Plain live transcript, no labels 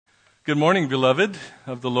Good morning, beloved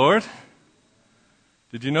of the Lord.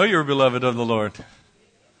 Did you know you were beloved of the Lord?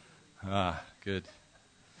 Good.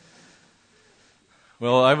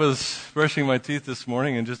 Well, I was brushing my teeth this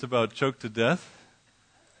morning and just about choked to death.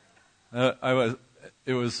 It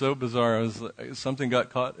was so bizarre. Something got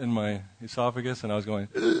caught in my esophagus, and I was going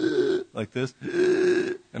like this.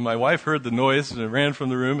 And my wife heard the noise and ran from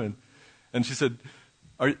the room, and she said,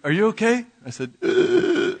 "Are you okay?" I said,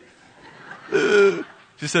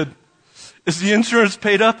 She said, "Is the insurance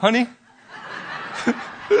paid up, honey?"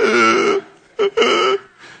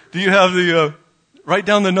 Do you have the, write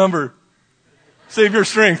down the number. Save your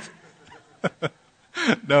strength.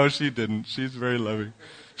 No, she didn't. She's very loving.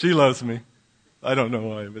 She loves me. I don't know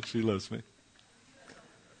why, but she loves me.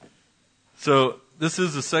 So this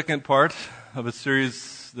is the second part of a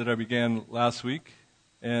series that I began last week.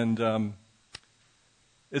 And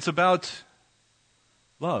it's about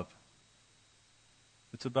love.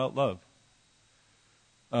 It's about love.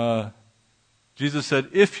 Jesus said,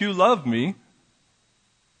 "If you love me,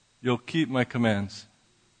 you'll keep my commands."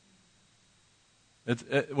 As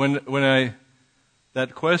I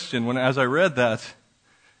read that,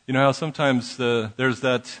 you know how sometimes there's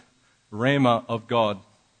that rhema of God,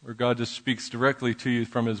 where God just speaks directly to you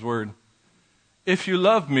from His Word. If you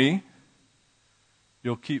love me,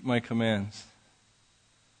 you'll keep my commands.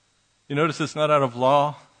 You notice it's not out of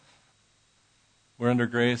law. We're under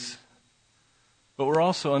grace. But we're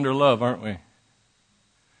also under love, aren't we?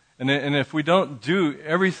 And if we don't do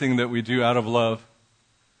everything that we do out of love,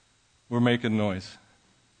 we're making noise.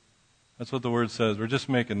 That's what the Word says. We're just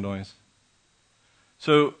making noise.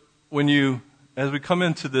 So as we come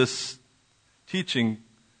into this teaching,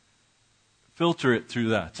 filter it through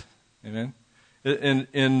that. Amen?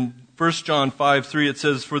 In 1 John 5:3 it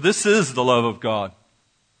says, "For this is the love of God,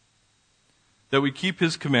 that we keep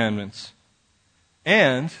His commandments.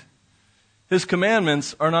 And His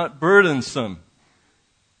commandments are not burdensome."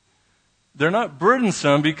 They're not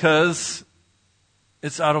burdensome because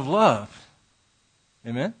it's out of love.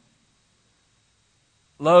 Amen?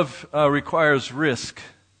 Love requires risk,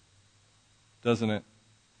 doesn't it?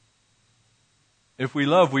 If we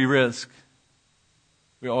love, we risk.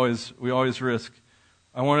 We always risk.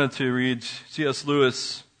 I wanted to read, C.S.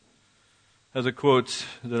 Lewis has a quote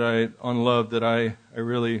on love that I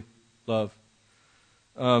really love.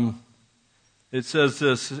 It says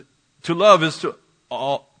this: "To love is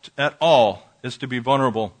at all is to be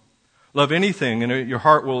vulnerable. Love anything, and your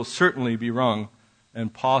heart will certainly be wrung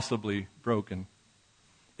and possibly broken.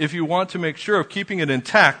 If you want to make sure of keeping it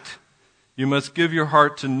intact, you must give your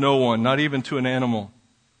heart to no one, not even to an animal.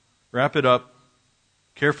 Wrap it up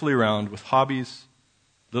carefully round with hobbies,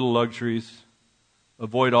 little luxuries.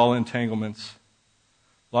 Avoid all entanglements.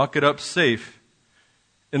 Lock it up safe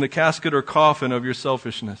in the casket or coffin of your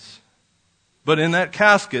selfishness. But in that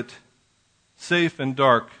casket, safe and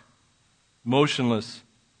dark, motionless,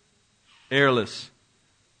 airless,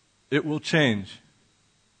 it will change.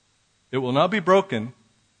 It will not be broken.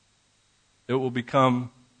 It will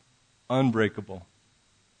become unbreakable,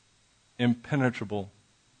 impenetrable,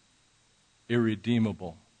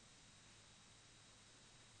 irredeemable."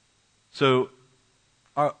 So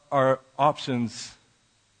our options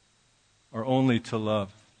are only to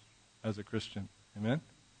love as a Christian. Amen?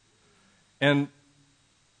 And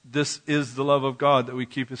this is the love of God, that we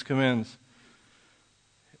keep His commands.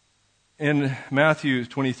 In Matthew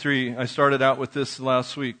 23, I started out with this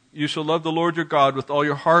last week. "You shall love the Lord your God with all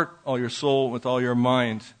your heart, all your soul, with all your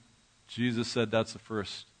mind." Jesus said that's the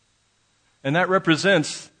first. And that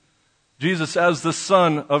represents Jesus as the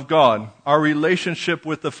Son of God. Our relationship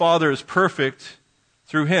with the Father is perfect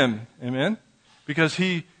through Him. Amen? Because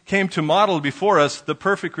He came to model before us the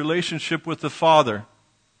perfect relationship with the Father.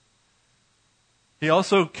 He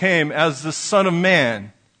also came as the Son of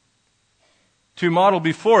Man to model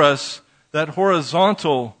before us that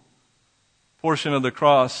horizontal portion of the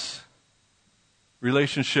cross,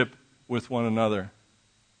 relationship with one another.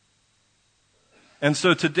 And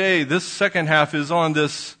so today, this second half is on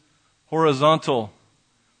this horizontal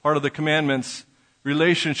part of the commandments,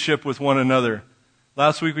 relationship with one another.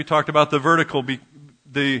 Last week we talked about the vertical,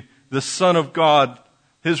 the Son of God,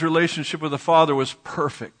 His relationship with the Father was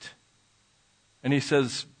perfect. And He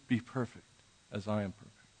says, "Be perfect as I am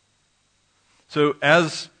perfect." So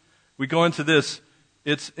as we go into this,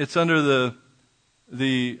 it's under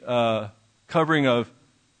the covering of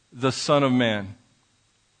the Son of Man.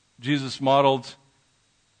 Jesus modeled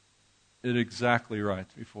it exactly right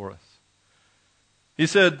before us. He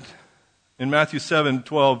said in Matthew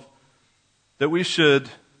 7:12 that we should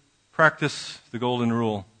practice the golden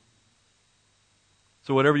rule.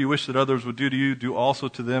 So whatever you wish that others would do to you, do also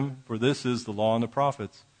to them, for this is the law and the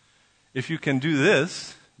prophets. If you can do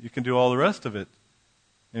this, you can do all the rest of it.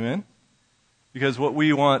 Amen? Because what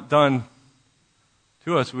we want done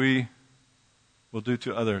to us, we will do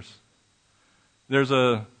to others. There's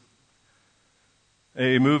a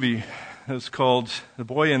movie that's called The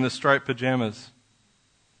Boy in the Striped Pajamas.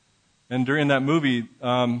 And during that movie,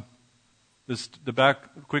 quick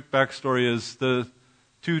backstory is the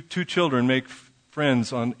two children make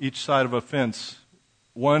friends on each side of a fence.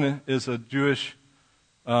 One is a Jewish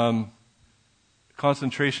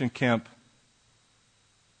concentration camp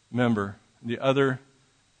member. The other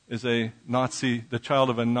is the child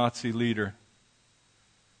of a Nazi leader.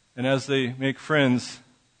 And as they make friends,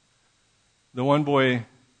 the one boy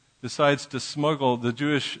decides to smuggle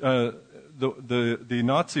the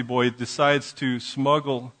Nazi boy decides to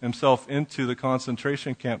smuggle himself into the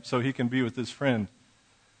concentration camp so he can be with his friend.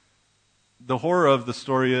 The horror of the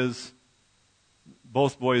story is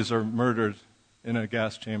both boys are murdered in a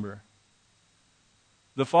gas chamber.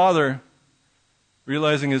 The father,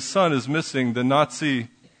 realizing his son is missing, the Nazi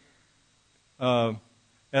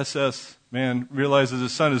SS man realizes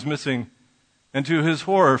his son is missing, and to his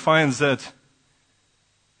horror finds that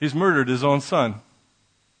he's murdered his own son.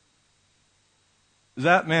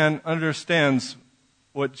 That man understands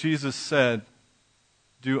what Jesus said,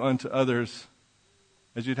 do unto others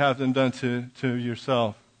as you'd have them done to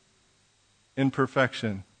yourself, in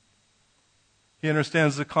perfection. He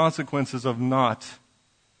understands the consequences of not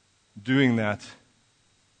doing that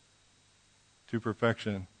to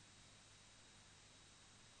perfection.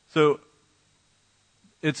 So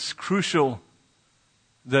it's crucial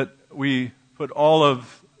that we put all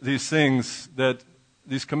of these things,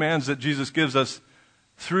 these commands that Jesus gives us,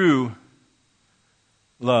 through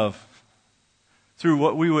love, through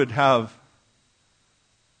what we would have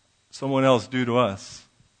someone else do to us.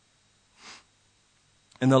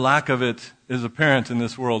 And the lack of it is apparent in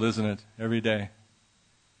this world, isn't it? Every day.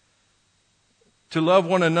 To love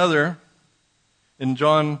one another, in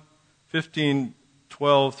John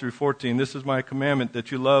 15:12 through 14, this is my commandment,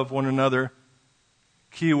 that you love one another,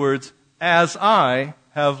 keywords, as I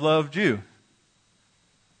have loved you.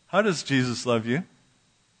 How does Jesus love you?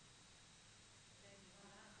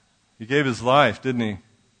 He gave his life, didn't he?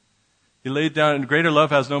 He laid down, and greater love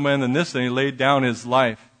has no man than this, and he laid down his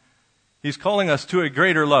life. He's calling us to a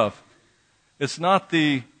greater love. It's not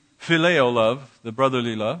the phileo love, the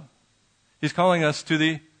brotherly love. He's calling us to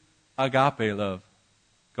the agape love,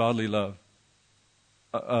 godly love.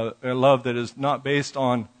 A love that is not based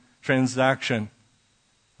on transaction,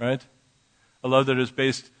 right? A love that is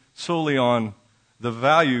based solely on the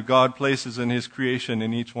value God places in his creation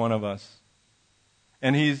in each one of us.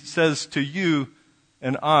 And he says to you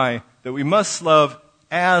and I that we must love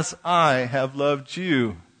as I have loved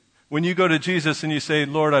you. When you go to Jesus and you say,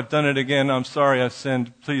 Lord, I've done it again. I'm sorry, I've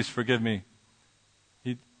sinned. Please forgive me.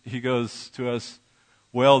 He goes to us,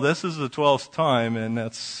 well, this is the 12th time, and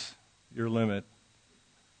that's your limit.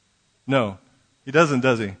 No, he doesn't,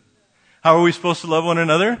 does he? How are we supposed to love one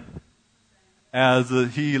another? As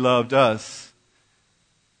he loved us.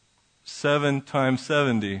 7 times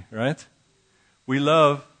 70, right? We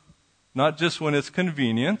love not just when it's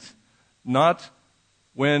convenient, not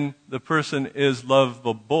when the person is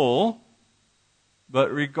lovable,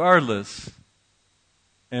 but regardless.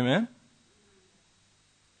 Amen?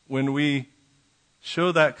 When we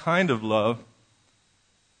show that kind of love,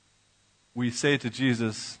 we say to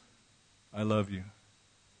Jesus, I love you.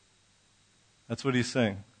 That's what he's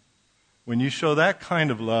saying. When you show that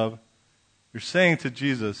kind of love, you're saying to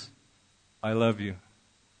Jesus, I love you.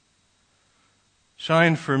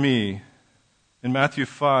 Shine for me. In Matthew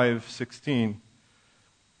 5:16,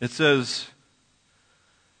 it says,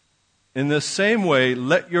 in the same way,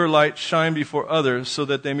 let your light shine before others so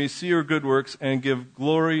that they may see your good works and give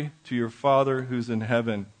glory to your Father who's in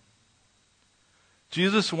heaven.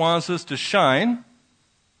 Jesus wants us to shine,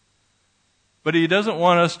 but he doesn't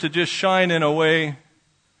want us to just shine in a way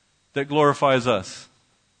that glorifies us.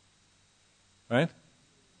 Right?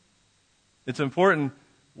 It's important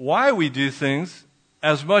why we do things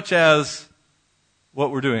as much as what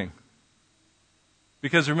we're doing.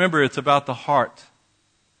 Because remember, it's about the heart.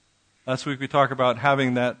 Last week we talked about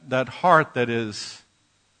having that heart that is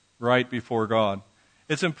right before God.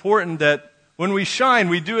 It's important that when we shine,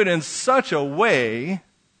 we do it in such a way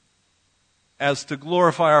as to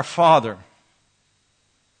glorify our Father.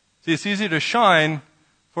 See, it's easy to shine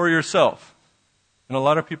for yourself. And a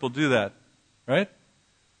lot of people do that, right?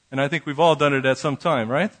 And I think we've all done it at some time,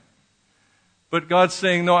 right? But God's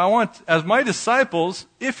saying, no, I want, as my disciples,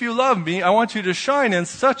 if you love me, I want you to shine in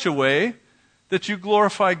such a way that you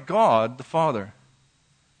glorify God the Father,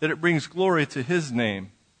 that it brings glory to His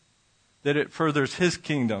name, that it furthers His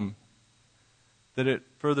kingdom, that it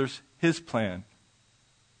furthers His plan,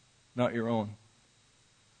 not your own.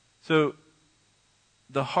 So,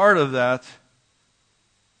 the heart of that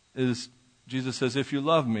is, Jesus says, if you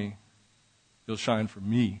love me, you'll shine for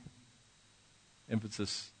me.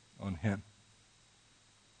 Emphasis on Him.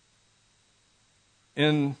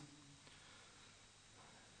 In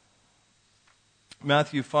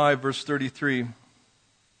Matthew 5, verse 33,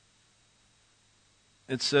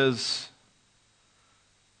 it says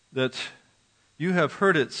that you have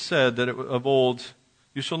heard it said that of old,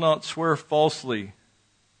 you shall not swear falsely,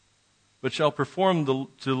 but shall perform to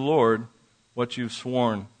the Lord what you've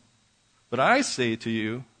sworn. But I say to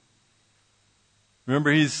you,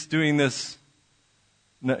 remember he's doing this,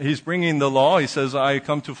 he's bringing the law. He says, I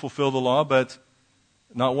come to fulfill the law, but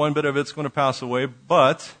not one bit of it's going to pass away.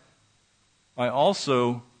 But I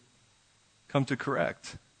also come to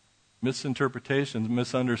correct misinterpretations,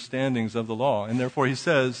 misunderstandings of the law. And therefore he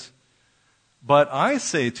says, but I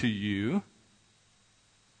say to you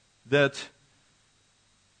that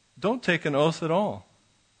don't take an oath at all,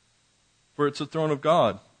 for it's the throne of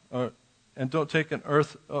God. And don't take an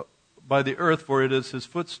oath by the earth, for it is His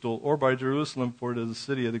footstool, or by Jerusalem, for it is the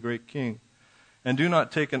city of the great King. And do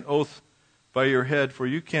not take an oath by your head, for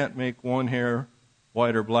you can't make one hair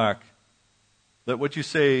white or black. Let what you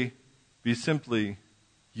say be simply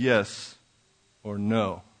yes or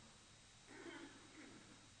no.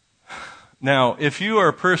 Now, if you are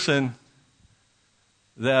a person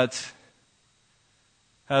that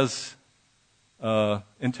has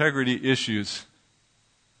integrity issues,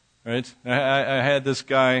 right? I had this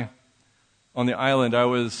guy on the island. I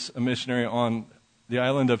was a missionary on the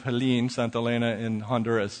island of Helene, Santa Elena in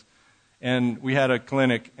Honduras. And we had a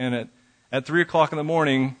clinic. And at 3 o'clock in the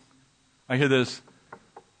morning, I hear this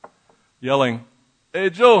yelling, "Hey,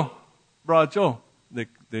 Joe, Bra Joe."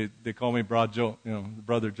 They call me Bra Joe,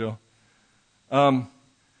 Brother Joe.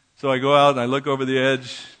 So I go out and I look over the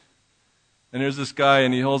edge. And there's this guy,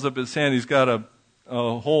 and he holds up his hand. He's got a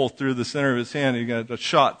hole through the center of his hand. He got a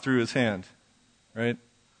shot through his hand, right?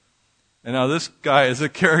 And now this guy is a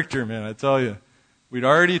character, man, I tell you. We'd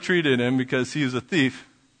already treated him because he was a thief,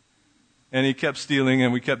 and he kept stealing,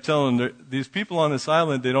 and we kept telling him, these people on this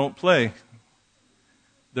island, they don't play.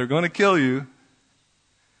 They're going to kill you.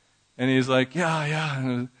 And he's like,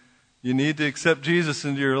 yeah, you need to accept Jesus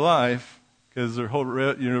into your life, because the whole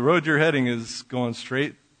road you're heading is going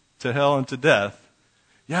straight to hell and to death.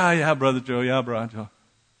 Yeah, Brother Joe, yeah, Brother Joe.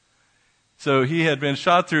 So he had been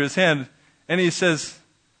shot through his hand, and he says,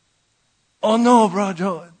 "Oh no, Brother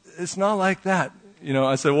Joe, it's not like that."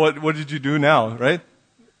 I said, what did you do now, right?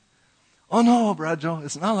 "Oh no, Brother Joe,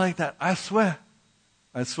 it's not like that. I swear,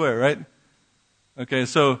 right?" Okay,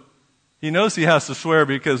 so he knows he has to swear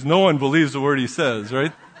because no one believes the word he says,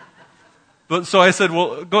 right? But so I said,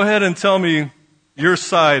 well, go ahead and tell me your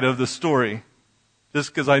side of the story. Just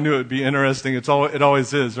because I knew it would be interesting. It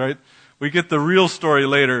always is, right? We get the real story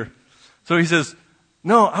later. So he says,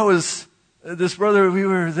 "No, this brother, we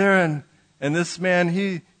were there, and this man,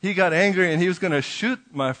 he got angry, and he was going to shoot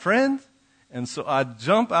my friend. And so I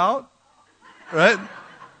jump out, right,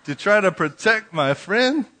 to try to protect my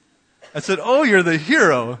friend." I said, "Oh, you're the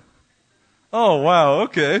hero." "Oh, wow,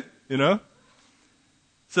 okay,"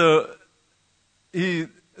 So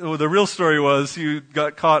the real story was he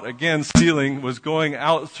got caught again stealing, was going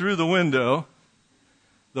out through the window.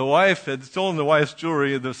 The wife had stolen the wife's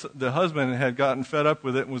jewelry. The husband had gotten fed up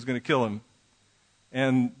with it and was going to kill him.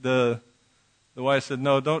 And the wife said,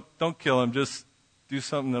 "No, don't kill him. Just do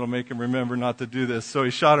something that'll make him remember not to do this." So he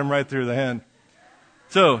shot him right through the hand.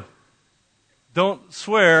 So, don't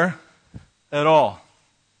swear at all.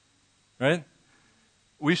 Right?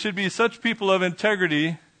 We should be such people of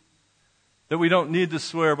integrity that we don't need to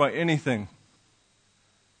swear by anything.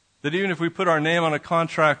 That even if we put our name on a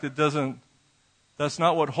contract, that's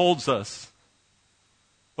not what holds us.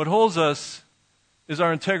 What holds us is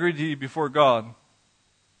our integrity before God.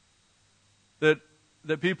 That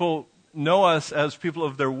people know us as people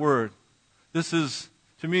of their word. This is,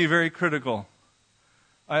 to me, very critical.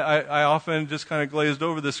 I often just kind of glazed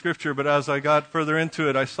over the scripture, but as I got further into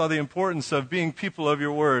it, I saw the importance of being people of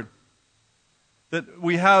your word. That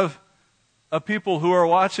we have a people who are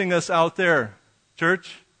watching us out there,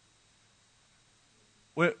 church.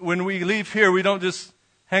 When we leave here, we don't just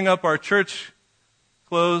hang up our church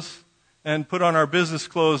clothes and put on our business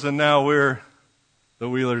clothes and now we're the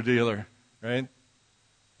wheeler dealer, right?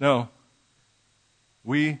 No.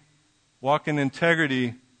 We walk in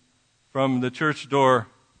integrity from the church door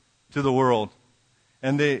to the world.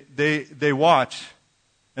 and they watch,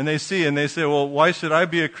 and they see, and they say, well, why should I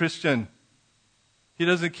be a Christian? He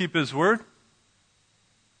doesn't keep his word.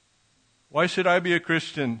 Why should I be a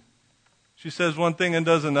Christian? She says one thing and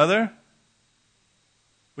does another.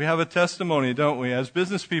 We have a testimony, don't we, as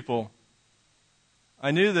business people.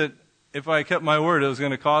 I knew that if I kept my word, it was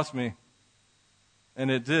going to cost me. And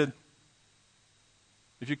it did.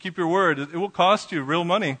 If you keep your word, it will cost you real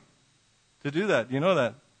money to do that. You know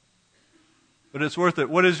that. But it's worth it.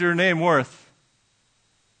 What is your name worth?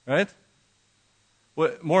 Right?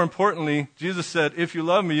 More importantly, Jesus said, if you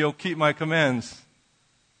love me, you'll keep my commands.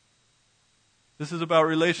 This is about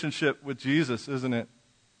relationship with Jesus, isn't it?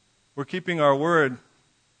 We're keeping our word,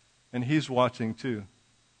 and He's watching too.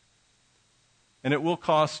 And it will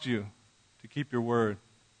cost you to keep your word.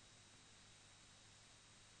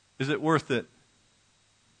 Is it worth it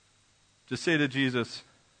to say to Jesus,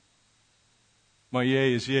 my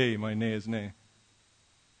yea is yea, my nay is nay?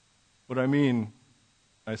 What I mean,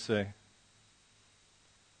 I say.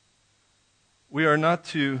 We are not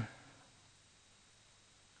to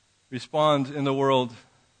respond in the world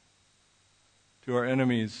to our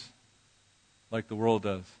enemies like the world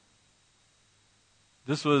does.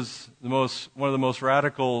 This was one of the most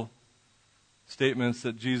radical statements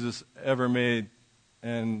that Jesus ever made,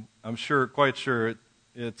 and I'm quite sure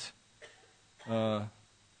it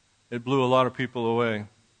blew a lot of people away.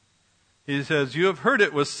 He says, "You have heard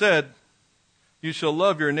it was said, you shall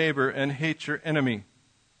love your neighbor and hate your enemy.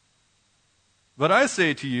 But I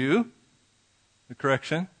say to you," the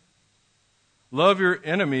correction, "love your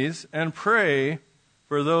enemies and pray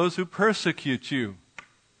for those who persecute you."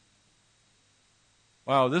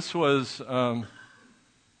 Wow, this was a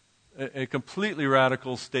completely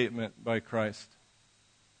radical statement by Christ.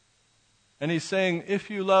 And He's saying, if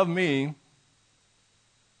you love me,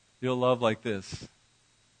 you'll love like this.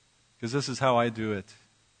 Because this is how I do it.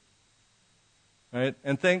 Right?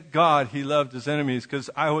 And thank God He loved His enemies, because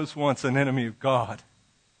I was once an enemy of God.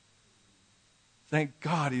 Thank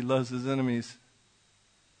God He loves His enemies.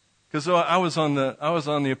 Because I was on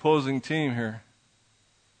the opposing team here.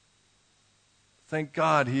 Thank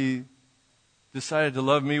God He decided to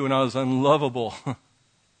love me when I was unlovable.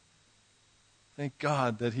 Thank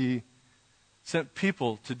God that He sent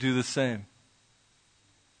people to do the same.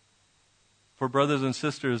 For brothers and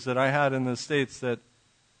sisters that I had in the States that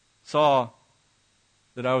saw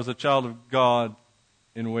that I was a child of God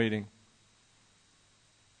in waiting.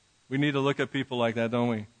 We need to look at people like that, don't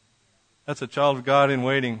we? That's a child of God in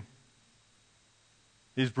waiting.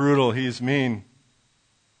 He's brutal, he's mean.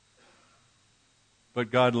 But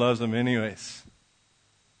God loves them anyways.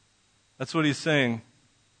 That's what He's saying.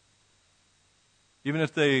 Even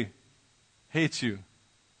if they hate you,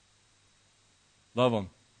 love them.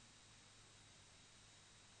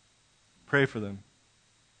 Pray for them.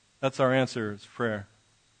 That's our answer, is prayer.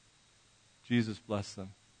 Jesus bless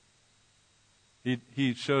them.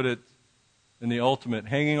 He showed it in the ultimate,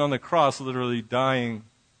 hanging on the cross, literally dying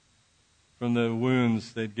from the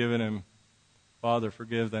wounds they'd given Him. Father,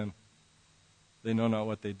 forgive them. They know not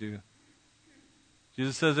what they do.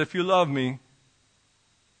 Jesus says, if you love me,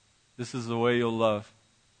 this is the way you'll love.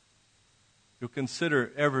 You'll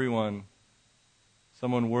consider everyone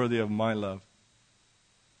someone worthy of my love.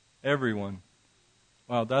 Everyone.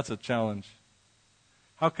 Wow, that's a challenge.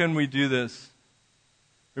 How can we do this?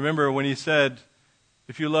 Remember when He said,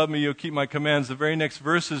 if you love me, you'll keep my commands. The very next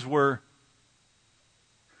verses were,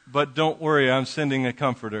 but don't worry, I'm sending a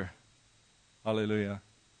comforter. Hallelujah.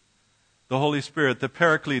 The Holy Spirit, the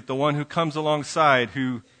Paraclete, the one who comes alongside,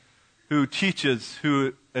 who teaches,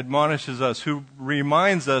 who admonishes us, who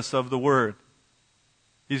reminds us of the Word.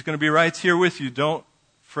 He's going to be right here with you. Don't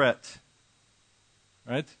fret.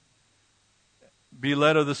 Right? Be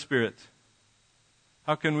led of the Spirit.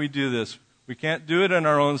 How can we do this? We can't do it in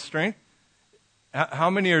our own strength. How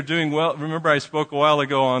many are doing well? Remember I spoke a while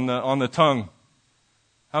ago on the tongue.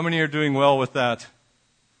 How many are doing well with that?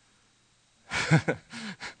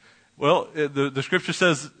 Well, the Scripture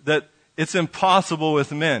says that it's impossible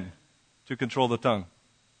with men to control the tongue.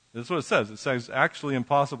 That's what it says. It says actually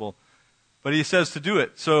impossible. But He says to do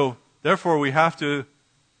it. So, therefore, we have to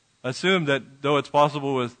assume that though it's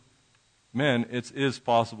possible with men, it is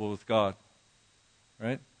possible with God.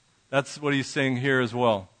 Right? That's what He's saying here as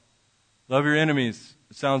well. Love your enemies.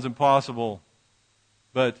 It sounds impossible.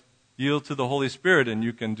 But yield to the Holy Spirit and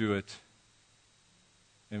you can do it.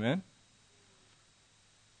 Amen?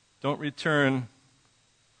 Don't return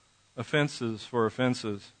offenses for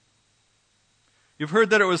offenses. You've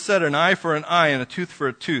heard that it was said, an eye for an eye and a tooth for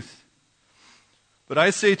a tooth. But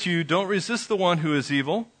I say to you, don't resist the one who is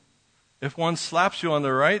evil. If one slaps you on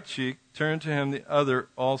the right cheek, turn to him the other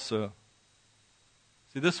also.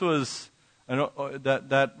 See, this was,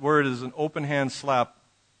 that word is an open hand slap.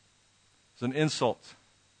 It's an insult.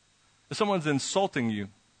 If someone's insulting you,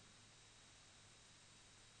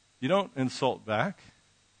 you don't insult back.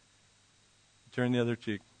 Turn the other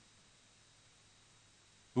cheek.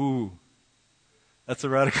 Ooh, that's a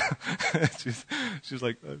radical. she's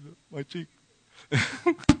like, my cheek.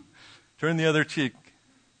 Turn the other cheek.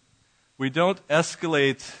 We don't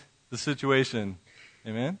escalate the situation.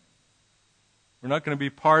 Amen? We're not going to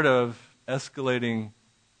be part of escalating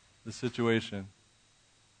the situation.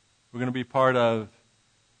 We're going to be part of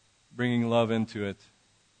bringing love into it.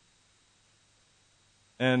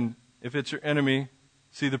 And if it's your enemy,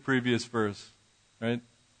 see the previous verse, right?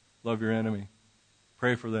 Love your enemy.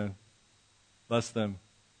 Pray for them. Bless them.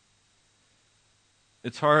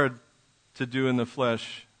 It's hard to do in the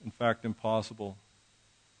flesh, in fact, impossible.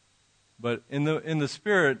 But in the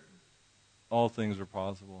Spirit, all things are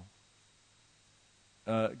possible.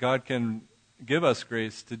 God can give us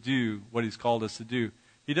grace to do what He's called us to do.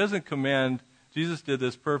 He doesn't command. Jesus did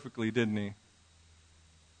this perfectly, didn't He?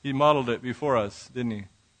 He modeled it before us, didn't He?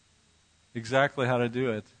 Exactly how to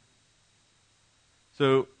do it.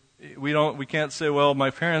 So we can't say, well,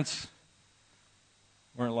 my parents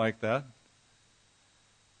weren't like that.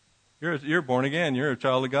 You're born again. You're a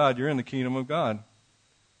child of God. You're in the kingdom of God.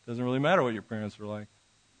 Doesn't really matter what your parents were like.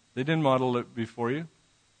 They didn't model it before you.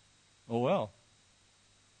 Oh well.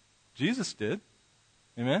 Jesus did.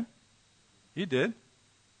 Amen? He did.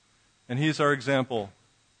 And He's our example,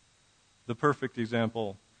 the perfect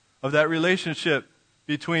example of that relationship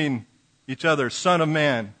between each other, Son of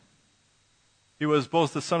Man. He was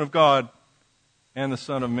both the Son of God and the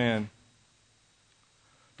Son of Man.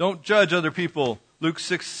 Don't judge other people. Luke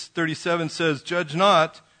 6:37 says, "Judge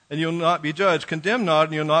not, and you'll not be judged. Condemn not,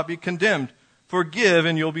 and you'll not be condemned. Forgive,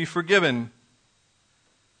 and you'll be forgiven."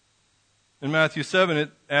 In Matthew 7,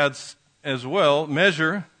 it adds as well,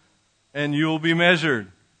 measure, and you'll be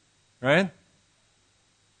measured. Right?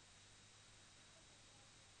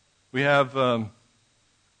 We have, I've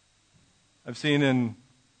seen in,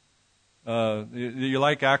 you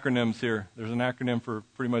like acronyms here. There's an acronym for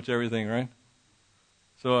pretty much everything, right?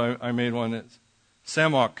 So I made one. It's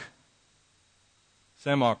SAMOC.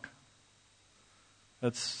 SAMOC.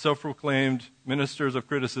 That's self-proclaimed ministers of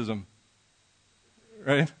criticism.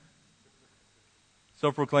 Right?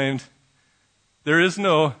 Self-proclaimed. There is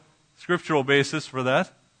no scriptural basis for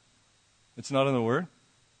that. It's not in the Word.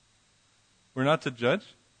 We're not to judge.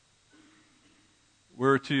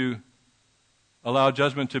 We're to allow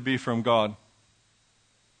judgment to be from God.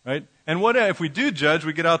 Right? And what if we do judge,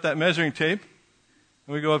 we get out that measuring tape,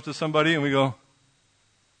 and we go up to somebody and we go,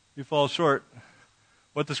 you fall short.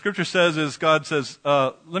 What the Scripture says is God says,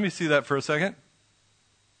 let me see that for a second.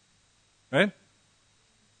 Right?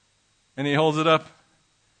 And He holds it up.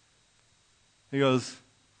 He goes,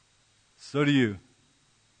 so do you.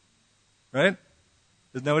 Right?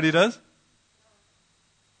 Isn't that what He does?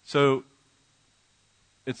 So,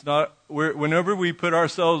 it's not, whenever we put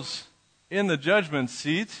ourselves in the judgment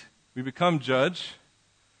seat, we become judge.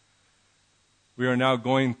 We are now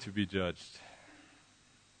going to be judged.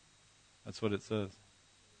 That's what it says.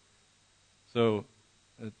 So,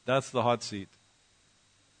 that's the hot seat.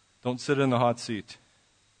 Don't sit in the hot seat.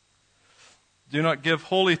 Do not give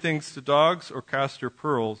holy things to dogs or cast your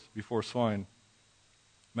pearls before swine.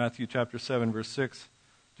 Matthew chapter 7, verse 6.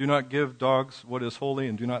 Do not give dogs what is holy,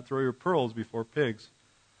 and do not throw your pearls before pigs,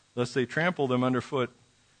 lest they trample them underfoot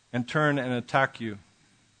and turn and attack you.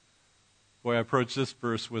 Boy, I approach this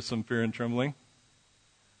verse with some fear and trembling.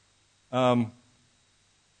 My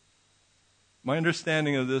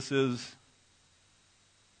understanding of this is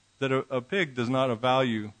that a pig does not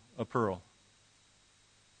value a pearl.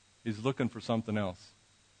 He's looking for something else.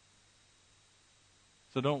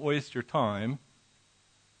 So don't waste your time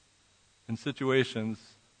in situations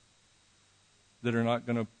that are not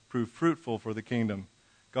going to prove fruitful for the kingdom.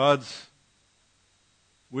 God's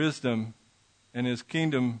wisdom and His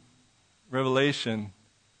kingdom revelation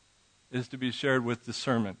is to be shared with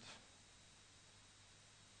discernment.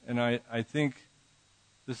 And I think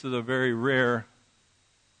this is a very rare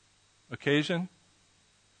occasion,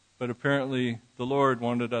 but apparently the Lord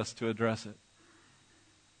wanted us to address it.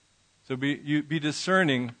 So be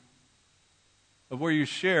discerning of where you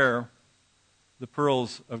share the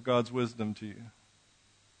pearls of God's wisdom to you.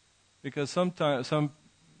 Because sometimes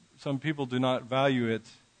some people do not value it,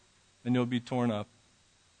 and you'll be torn up,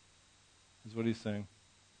 is what He's saying.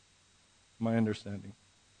 My understanding.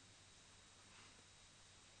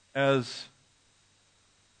 As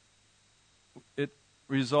it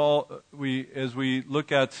as we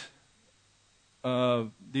look at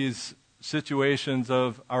these situations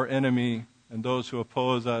of our enemy and those who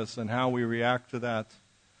oppose us and how we react to that,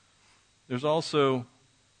 there's also,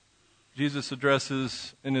 Jesus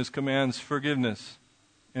addresses in his commands forgiveness.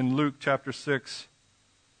 In Luke chapter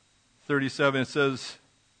 6:37, it says,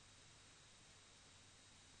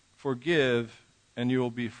 "Forgive, and you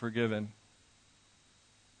will be forgiven."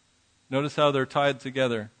 Notice how they're tied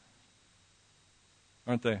together,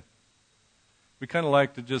 aren't they? We kind of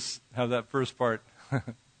like to just have that first part,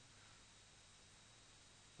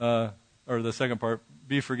 or the second part,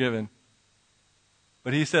 be forgiven.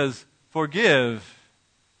 But he says, forgive,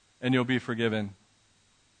 and you'll be forgiven.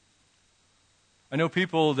 I know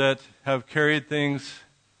people that have carried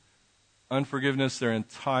unforgiveness their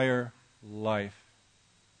entire life.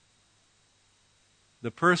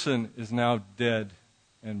 The person is now dead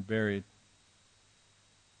and buried.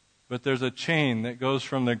 But there's a chain that goes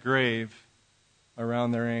from the grave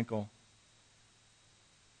around their ankle.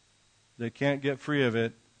 They can't get free of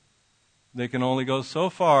it. They can only go so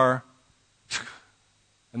far,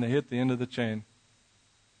 and they hit the end of the chain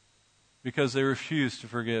because they refuse to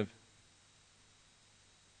forgive.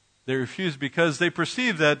 They refuse because they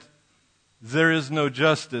perceive that there is no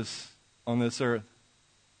justice on this earth.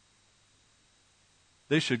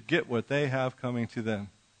 They should get what they have coming to them.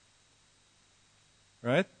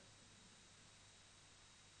 Right?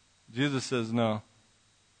 Jesus says, no.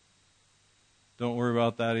 Don't worry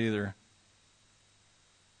about that either.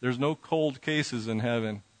 There's no cold cases in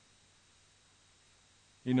heaven.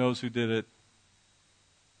 He knows who did it,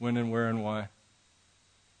 when and where and why.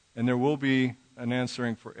 And there will be an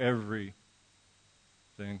answering for everything.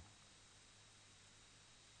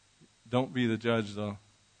 Don't be the judge, though.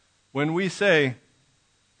 When we say,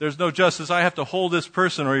 there's no justice, I have to hold this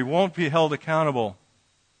person or he won't be held accountable,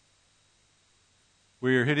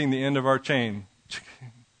 we are hitting the end of our chain.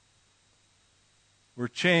 We're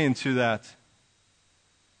chained to that.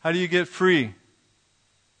 How do you get free?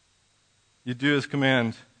 You do his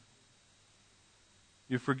command.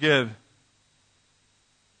 You forgive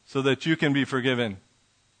so that you can be forgiven.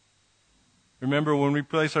 Remember, when we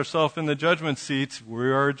place ourselves in the judgment seat, we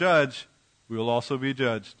are a judge. We will also be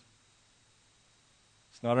judged.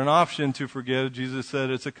 It's not an option to forgive. Jesus said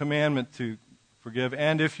it's a commandment to forgive.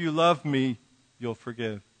 And if you love me, you'll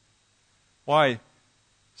forgive. Why?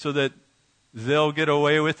 So that they'll get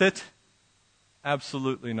away with it?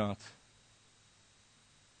 Absolutely not.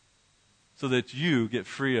 So that you get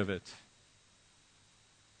free of it.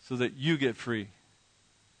 So that you get free.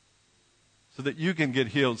 So that you can get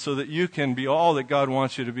healed. So that you can be all that God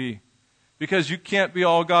wants you to be. Because you can't be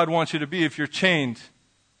all God wants you to be if you're chained.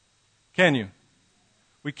 Can you?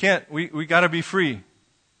 We can't. We got to be free.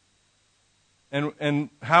 And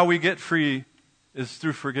how we get free is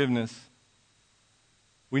through forgiveness.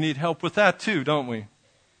 We need help with that too, don't we?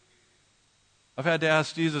 I've had to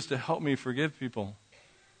ask Jesus to help me forgive people.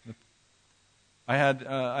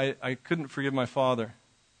 I couldn't forgive my father.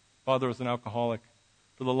 Father was an alcoholic.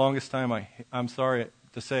 For the longest time, I'm sorry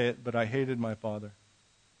to say it, but I hated my father.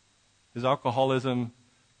 His alcoholism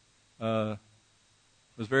was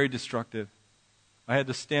very destructive. I had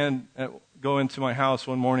to go into my house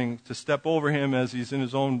one morning to step over him as he's in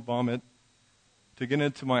his own vomit to get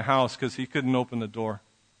into my house because he couldn't open the door.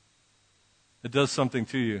 It does something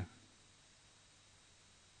to you.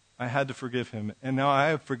 I had to forgive him. And now I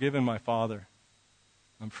have forgiven my father.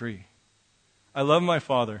 I'm free. I love my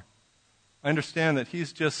father. I understand that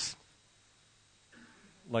he's just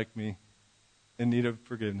like me, in need of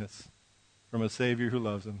forgiveness from a Savior who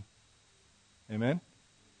loves him. Amen?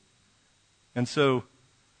 And so,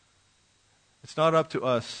 it's not up to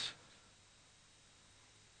us.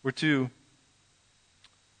 We're to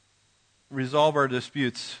resolve our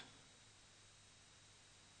disputes.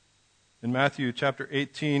 In Matthew chapter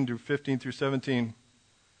 18 to 15 through 17,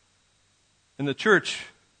 in the church,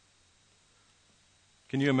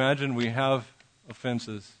 can you imagine we have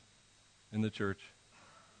offenses in the church?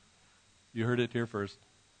 You heard it here first.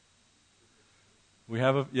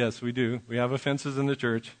 Yes, we do. We have offenses in the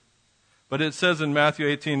church. But it says in Matthew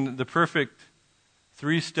 18, the perfect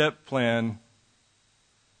 3-step plan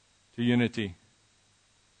to unity.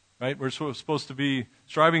 Right? We're supposed to be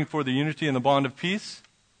striving for the unity and the bond of peace.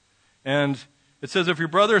 And it says if your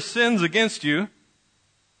brother sins against you,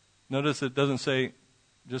 notice it doesn't say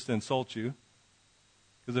just insult you.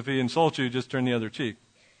 Because if he insults you, just turn the other cheek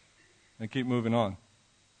and keep moving on.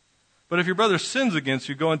 But if your brother sins against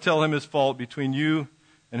you, go and tell him his fault between you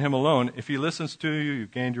and him alone. If he listens to you,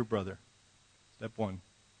 you've gained your brother. Step 1.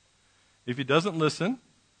 If he doesn't listen,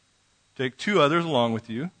 take 2 others along with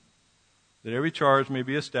you, that every charge may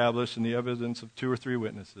be established in the evidence of 2 or 3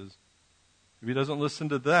 witnesses. If he doesn't listen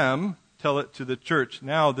to them, tell it to the church.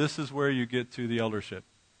 Now, this is where you get to the eldership.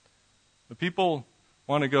 The people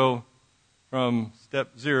want to go from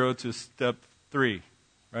step 0 to step 3,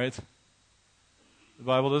 right? The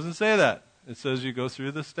Bible doesn't say that. It says you go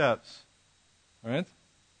through the steps, right?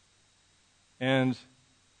 And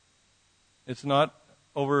it's not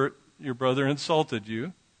over your brother insulted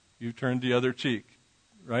you, you turned the other cheek,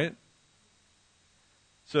 right?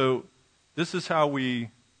 So this is how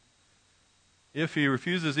if he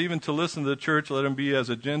refuses even to listen to the church, let him be as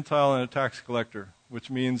a Gentile and a tax collector, which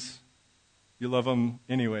means you love him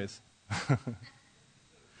anyways.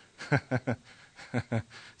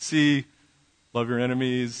 See, love your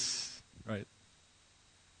enemies, right?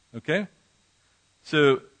 Okay?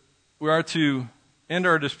 So we are to end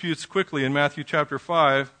our disputes quickly in Matthew chapter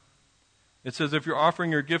 5. It says, if you're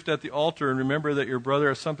offering your gift at the altar and remember that your brother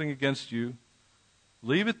has something against you,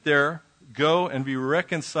 leave it there, go and be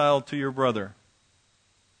reconciled to your brother.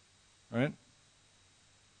 Right?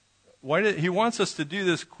 He wants us to do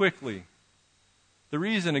this quickly. The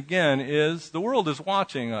reason, again, is the world is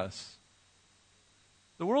watching us.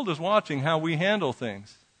 The world is watching how we handle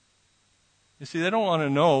things. You see, they don't want to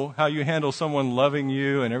know how you handle someone loving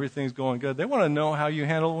you and everything's going good. They want to know how you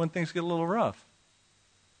handle when things get a little rough.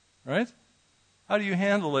 Right? How do you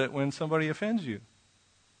handle it when somebody offends you?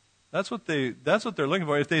 That's what they're looking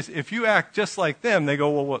for. If you act just like them, they go,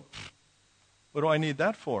 well, what do I need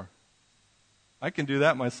that for? I can do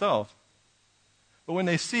that myself. But when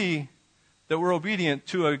they see that we're obedient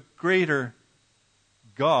to a greater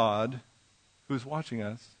God who's watching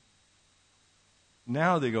us,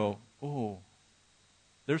 now they go, oh,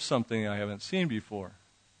 there's something I haven't seen before.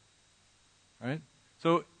 Right?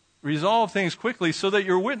 So resolve things quickly so that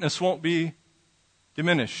your witness won't be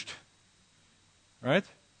diminished. Right?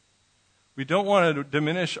 We don't want to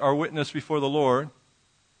diminish our witness before the Lord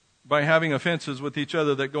by having offenses with each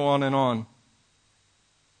other that go on and on.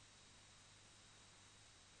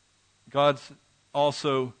 God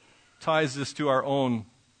also ties this to our own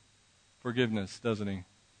forgiveness, doesn't he? He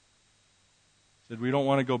said we don't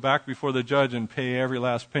want to go back before the judge and pay every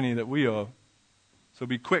last penny that we owe. So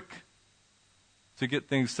be quick to get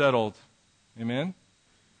things settled. Amen?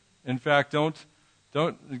 In fact,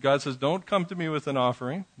 God says, don't come to me with an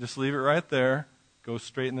offering. Just leave it right there. Go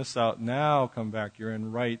straighten this out. Now come back. You're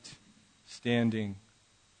in right standing.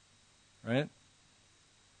 Right?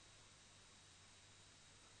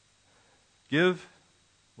 Give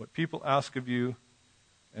what people ask of you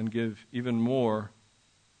and give even more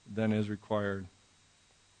than is required.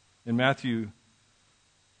 In Matthew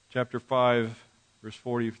chapter 5, verse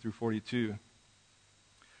 40 through 42,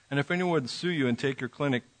 and if anyone would sue you and take your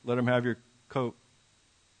clinic, let him have your coat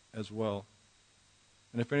as well.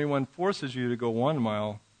 And if anyone forces you to go 1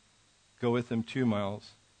 mile, go with him 2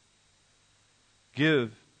 miles.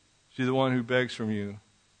 Give to the one who begs from you,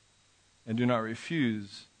 and do not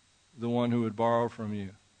refuse the one who would borrow from you.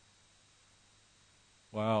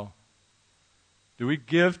 Wow. Do we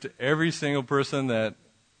give to every single person that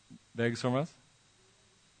begs from us?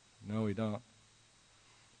 No, we don't.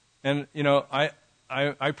 And,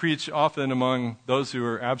 I preach often among those who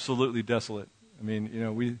are absolutely desolate. I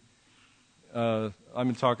mean,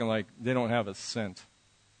 I'm talking like they don't have a cent.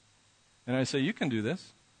 And I say, you can do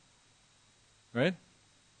this. Right?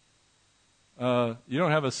 You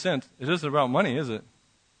don't have a cent. It isn't about money, is it?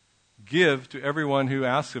 Give to everyone who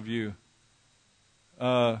asks of you.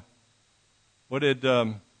 What did,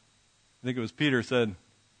 I think it was Peter said,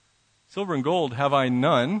 silver and gold have I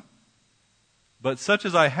none, but such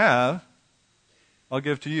as I have, I'll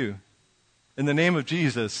give to you. In the name of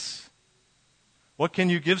Jesus. What can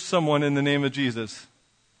you give someone in the name of Jesus?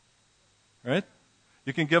 Right?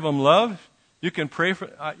 You can give them love. You can pray for,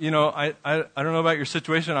 I don't know about your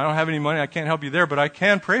situation. I don't have any money. I can't help you there, but I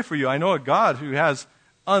can pray for you. I know a God who has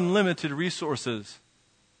unlimited resources,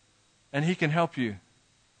 and he can help you.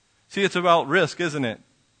 See, it's about risk, isn't it?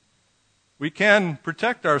 We can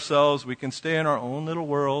protect ourselves. We can stay in our own little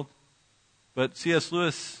world. But C.S.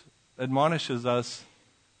 Lewis admonishes us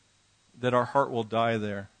that our heart will die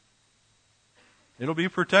there. It'll be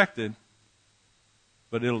protected,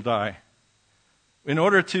 but it'll die. In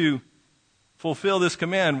order to fulfill this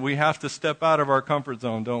command, we have to step out of our comfort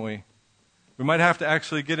zone, don't we? We might have to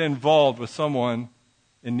actually get involved with someone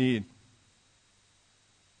in need.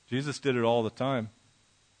 Jesus did it all the time,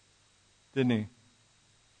 didn't he?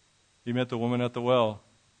 He met the woman at the well,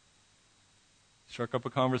 struck up a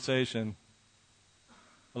conversation.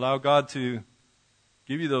 Allow God to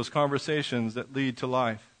give you those conversations that lead to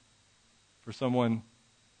life for someone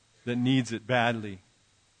that needs it badly.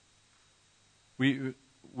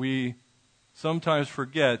 we sometimes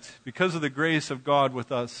forget, because of the grace of God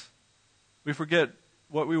with us, we forget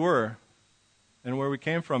what we were and where we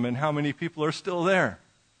came from and how many people are still there.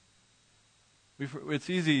 It's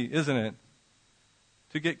easy, isn't it,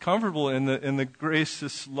 to get comfortable in the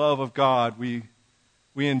gracious love of God we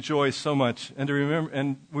enjoy so much, and to remember,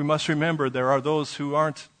 and we must remember there are those who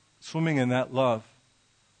aren't swimming in that love.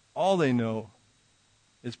 All they know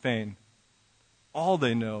is pain. All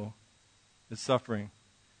they know is suffering.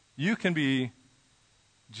 You can be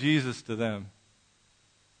Jesus to them.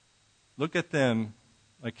 Look at them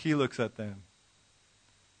like he looks at them.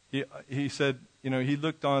 He said, he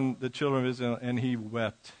looked on the children of Israel and he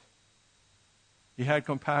wept. He had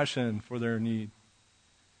compassion for their need.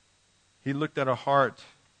 He looked at a heart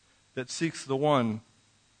that seeks the one,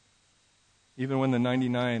 even when the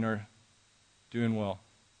 99 are doing well.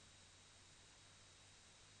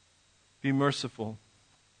 Be merciful.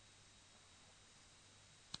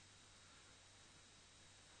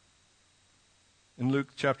 In Luke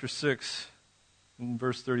chapter 6, in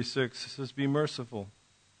verse 36, it says, "Be merciful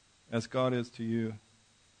as God is to you."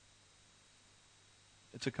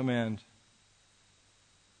 It's a command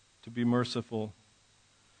to be merciful.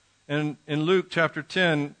 And in Luke chapter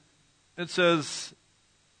 10, it says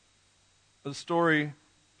the story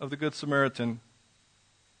of the Good Samaritan.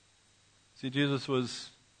 See, Jesus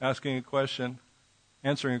was answering a question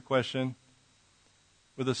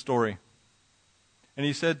with a story. And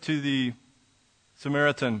he said to the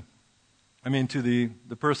Samaritan, to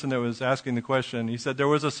the person that was asking the question, he said, there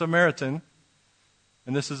was a Samaritan,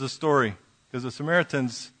 and this is a story, because the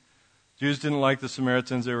Samaritans, Jews didn't like the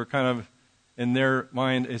Samaritans. They were kind of, in their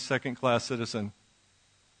mind, a second-class citizen.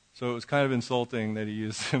 So it was kind of insulting that he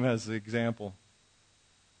used him as the example.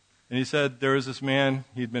 And he said, there was this man,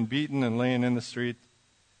 he'd been beaten and laying in the street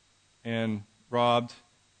and robbed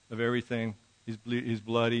of everything. He's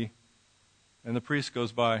bloody. And the priest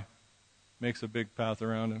goes by, makes a big path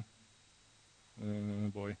around him. Oh,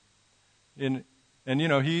 boy. And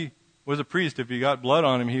he was a priest. If he got blood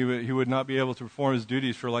on him, he would not be able to perform his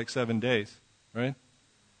duties for like 7 days, right?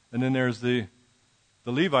 And then there's the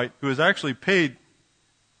Levite, who is actually paid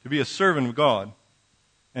to be a servant of God.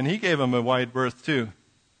 And he gave him a wide berth too.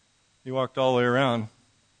 He walked all the way around.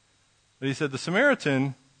 But he said the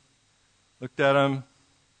Samaritan looked at him,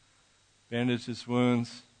 bandaged his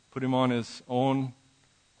wounds, put him on his own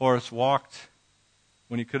horse, walked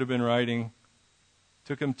when he could have been riding,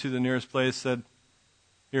 took him to the nearest place, said,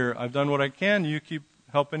 "Here, I've done what I can. You keep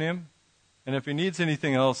helping him. And if he needs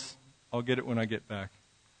anything else, I'll get it when I get back."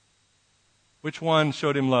 Which one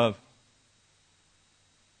showed him love?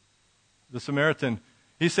 The Samaritan.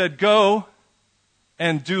 He said, "Go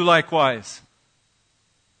and do likewise."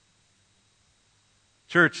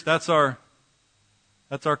 Church, that's our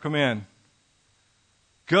command.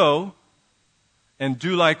 Go and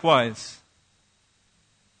do likewise.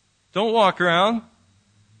 Don't walk around.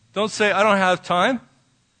 Don't say, "I don't have time."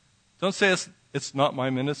 Don't say, it's not my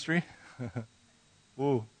ministry.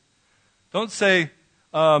 Ooh. Don't say,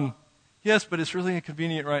 "Yes, but it's really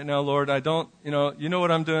inconvenient right now, Lord. I don't, you know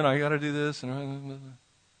what I'm doing. I got to do this."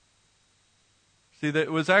 See, that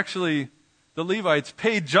it was actually the Levite's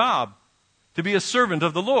paid job to be a servant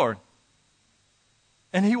of the Lord.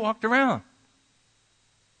 And he walked around.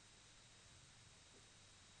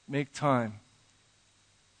 Make time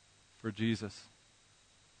for Jesus.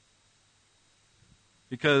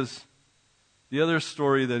 Because the other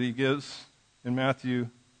story that he gives in Matthew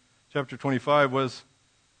chapter 25 was,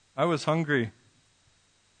 I was hungry,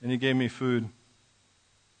 and he gave me food.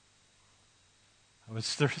 I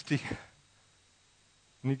was thirsty,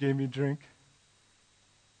 and he gave me drink.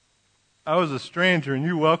 I was a stranger, and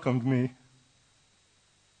you welcomed me.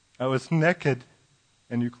 I was naked,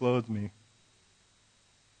 and you clothed me.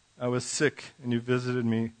 I was sick, and you visited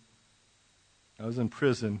me. I was in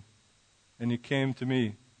prison, and you came to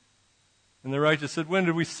me. And the righteous said, "When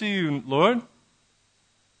did we see you, Lord?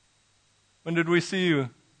 When did we see you?"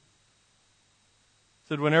 He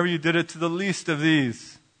said, "Whenever you did it to the least of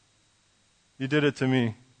these, you did it to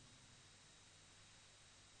me."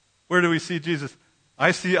 Where do we see Jesus?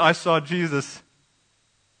 I saw Jesus.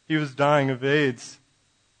 He was dying of AIDS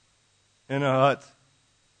in a hut,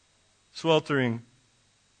 sweltering.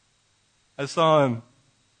 I saw him.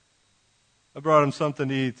 I brought him something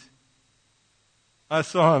to eat. I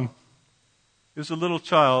saw him. He was a little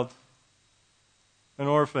child, an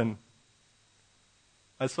orphan.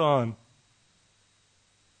 I saw him.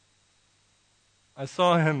 I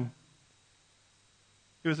saw him.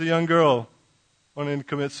 He was a young girl wanting to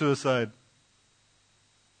commit suicide.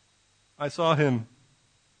 I saw him.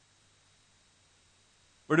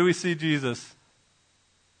 Where do we see Jesus?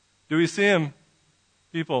 Do we see him,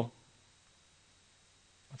 people?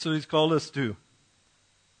 That's what he's called us to.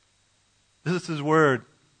 This is his word.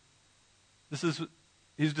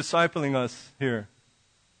 He's discipling us here.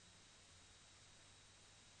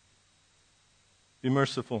 Be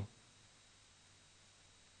merciful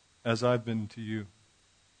as I've been to you.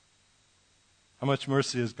 How much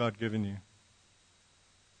mercy has God given you?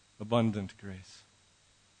 Abundant grace.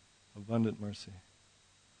 Abundant mercy.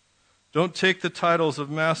 Don't take the titles of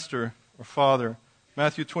master or father.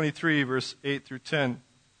 Matthew 23, verse 8 through 10.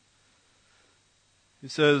 He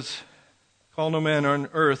says, call no man on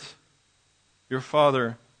earth your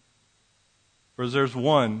father, for there's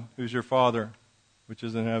one who's your Father, which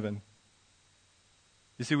is in heaven.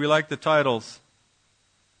 You see, we like the titles.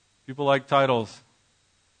 People like titles.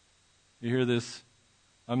 You hear this,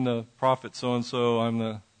 I'm the prophet so-and-so, I'm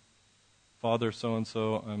the father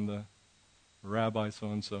so-and-so, I'm the rabbi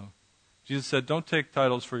so-and-so. Jesus said, don't take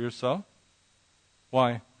titles for yourself.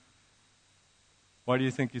 Why? Why do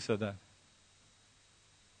you think he said that?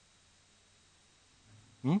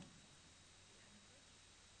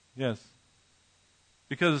 Yes.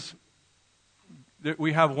 Because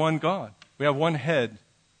we have one God. We have one head.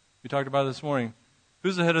 We talked about it this morning.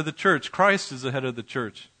 Who's the head of the church? Christ is the head of the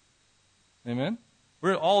church. Amen?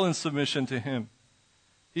 We're all in submission to him.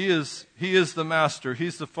 He is the master.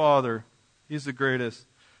 He's the Father. He's the greatest.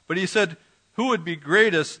 But he said, who would be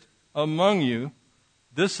greatest among you?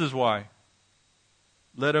 This is why.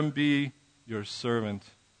 Let him be your servant.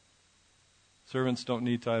 Servants don't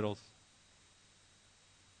need titles.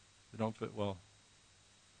 They don't fit well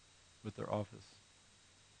with their office.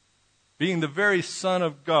 Being the very Son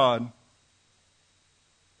of God,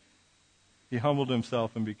 he humbled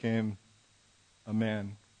himself and became a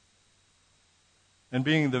man. And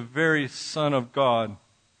being the very Son of God,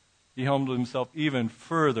 he humbled himself even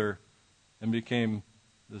further and became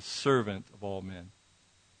the servant of all men.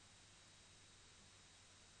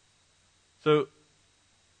 So,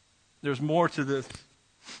 there's more to this.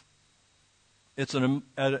 It's an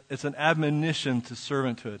admonition to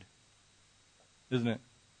servanthood, isn't it?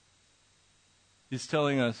 He's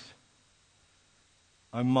telling us,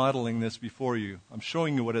 I'm modeling this before you. I'm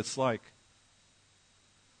showing you what it's like.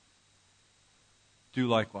 Do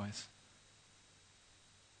likewise.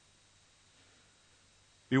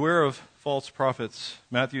 Beware of false prophets.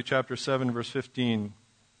 Matthew chapter 7, verse 15.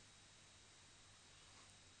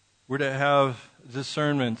 We're to have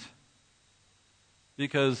discernment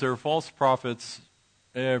because there are false prophets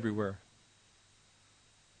everywhere.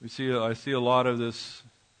 I see a lot of this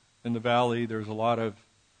in the valley. There's a lot of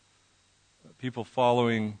people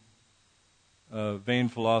following vain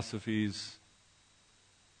philosophies,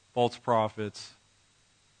 false prophets,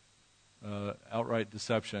 outright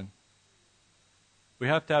deception. We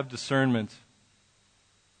have to have discernment.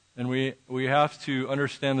 And we have to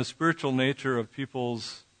understand the spiritual nature of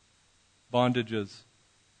people's bondages.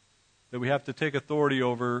 That we have to take authority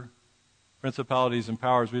over principalities and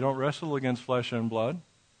powers. We don't wrestle against flesh and blood.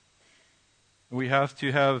 And we have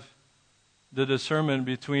to have the discernment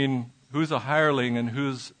between who's a hireling and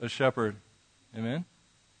who's a shepherd. Amen?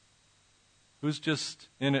 Who's just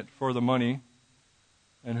in it for the money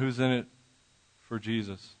and who's in it for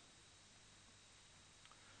Jesus.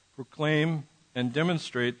 Proclaim and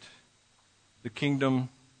demonstrate the kingdom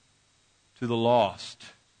to the lost.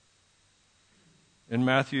 In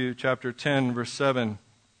Matthew chapter 10, verse 7,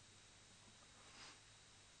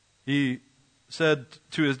 he said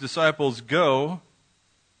to his disciples, go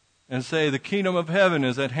and say, the kingdom of heaven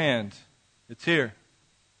is at hand. It's here.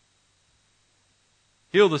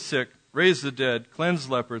 Heal the sick, raise the dead, cleanse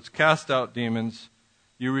lepers, cast out demons.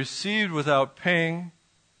 You received without paying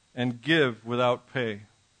and give without pay.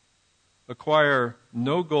 Acquire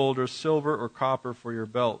no gold or silver or copper for your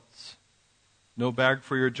belts, no bag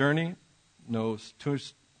for your journey, no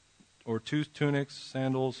two tunics,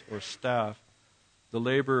 sandals, or staff. The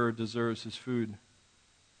laborer deserves his food.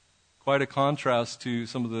 Quite a contrast to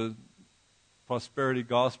some of the prosperity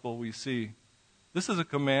gospel we see. This is a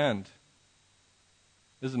command,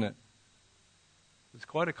 isn't it? It's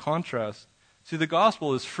quite a contrast. See, the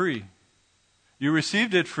gospel is free. You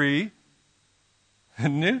received it free,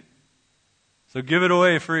 didn't you? So give it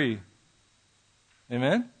away free.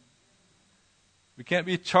 Amen? We can't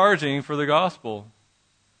be charging for the gospel.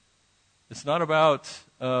 It's not about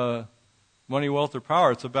money, wealth, or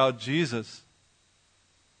power. It's about Jesus.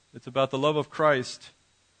 It's about the love of Christ.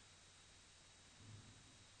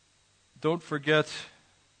 Don't forget,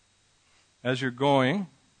 as you're going,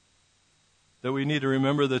 that we need to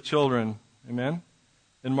remember the children. Amen?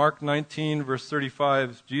 In Mark 19, verse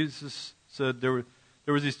 35, Jesus said,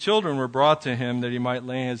 There was these children were brought to him that he might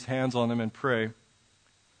lay his hands on them and pray.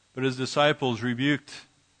 But his disciples rebuked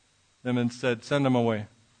them and said, "Send them away."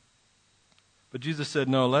 But Jesus said,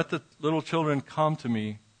 "No, let the little children come to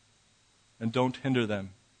me and don't hinder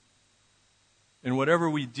them." In whatever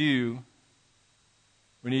we do,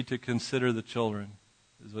 we need to consider the children,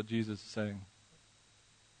 is what Jesus is saying.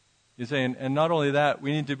 He's saying, and not only that,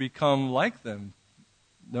 we need to become like them,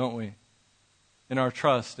 don't we? In our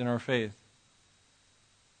trust, in our faith.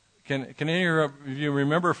 Can any of you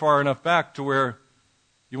remember far enough back to where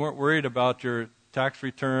you weren't worried about your tax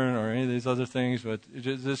return or any of these other things, but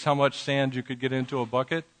is this how much sand you could get into a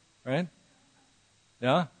bucket, right?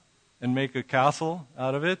 Yeah? And make a castle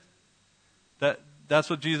out of it? That's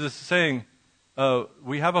what Jesus is saying.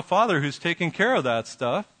 We have a Father who's taking care of that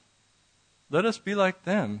stuff. Let us be like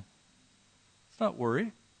them. Let's not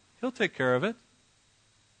worry. He'll take care of it.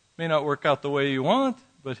 May not work out the way you want,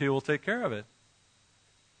 but He will take care of it.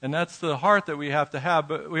 And that's the heart that we have to have.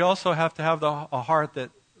 But we also have to have a heart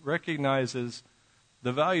that recognizes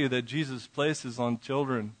the value that Jesus places on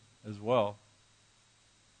children as well.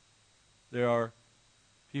 They are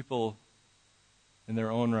people in their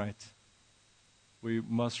own right. We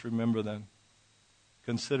must remember them,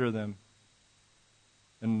 consider them,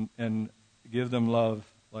 and give them love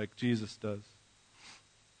like Jesus does.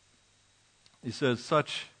 He says,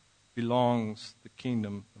 "Such belongs the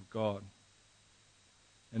kingdom of God."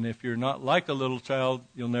 And if you're not like a little child,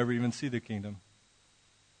 you'll never even see the kingdom.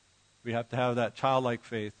 We have to have that childlike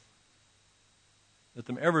faith. Let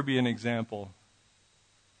them ever be an example.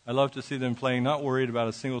 I love to see them playing, not worried about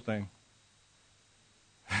a single thing.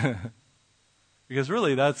 Because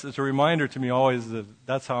really, it's a reminder to me always that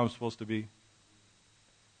that's how I'm supposed to be.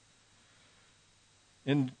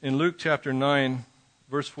 In Luke chapter 9,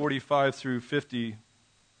 verse 45 through 50,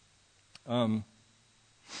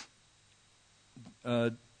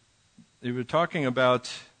 they were talking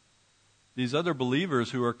about these other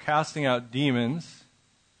believers who are casting out demons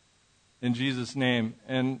in Jesus' name.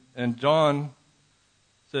 And John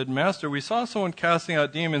said, "Master, we saw someone casting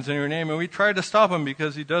out demons in your name, and we tried to stop him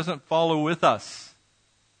because he doesn't follow with us."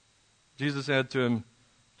 Jesus said to him,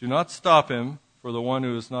 "Do not stop him, for the one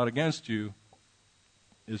who is not against you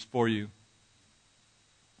is for you."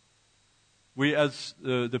 We, as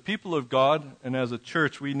the people of God and as a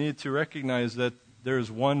church, we need to recognize that there is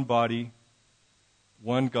one body,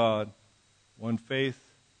 one God, one faith,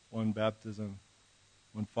 one baptism,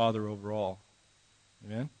 one Father over all.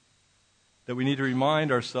 Amen? That we need to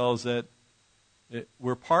remind ourselves that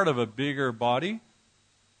we're part of a bigger body,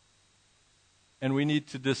 and we need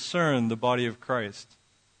to discern the body of Christ.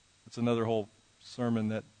 That's another whole sermon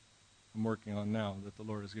that I'm working on now that the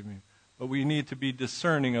Lord has given me. But we need to be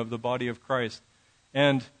discerning of the body of Christ.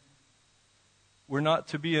 And we're not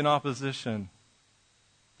to be in opposition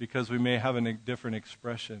because we may have a different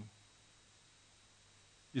expression.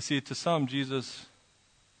 You see, to some,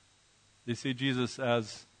 they see Jesus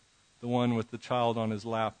as the one with the child on his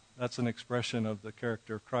lap. That's an expression of the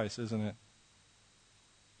character of Christ, isn't it?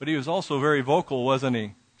 But he was also very vocal, wasn't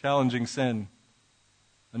he? Challenging sin.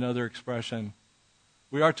 Another expression.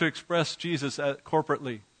 We are to express Jesus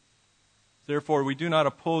corporately. Therefore, we do not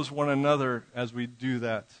oppose one another as we do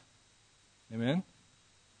that. Amen?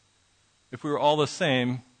 If we were all the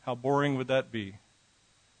same, how boring would that be?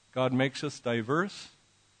 God makes us diverse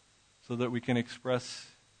so that we can express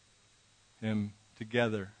Him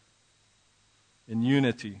together in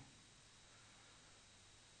unity.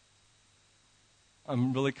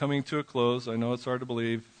 I'm really coming to a close. I know it's hard to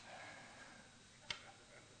believe.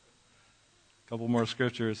 A couple more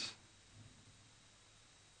scriptures.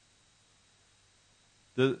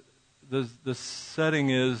 The setting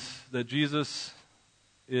is that Jesus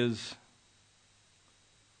is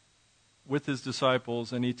with His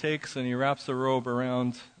disciples, and He takes and He wraps a robe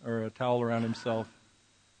around, or a towel around Himself,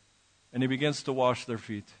 and He begins to wash their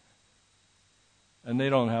feet. And they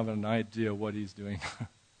don't have an idea what He's doing.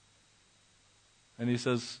 And He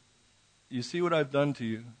says, "You see what I've done to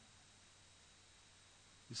you?"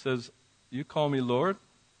 He says, "You call me Lord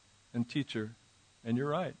and teacher, and you're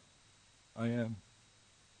right. I am.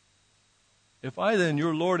 If I then,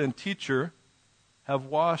 your Lord and teacher, have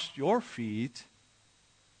washed your feet,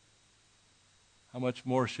 how much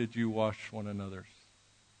more should you wash one another's?"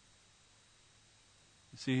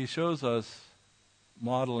 You see, He shows us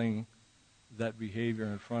modeling that behavior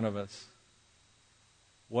in front of us.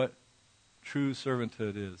 What true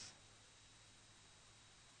servanthood is.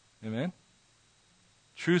 Amen?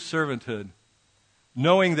 True servanthood.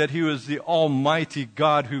 Knowing that He was the Almighty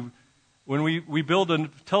God who, when we build a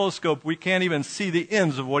telescope, we can't even see the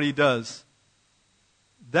ends of what He does.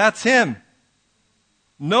 That's Him.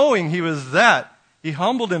 knowing he was that, he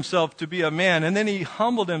humbled himself to be a man, and then he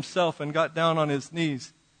humbled himself and got down on his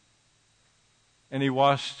knees, and he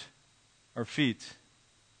washed our feet.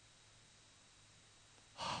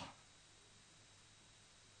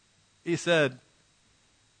 He said,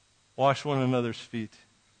 wash one another's feet.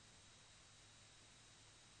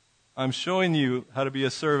 I'm showing you how to be a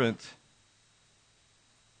servant.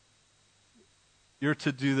 You're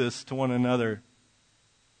to do this to one another.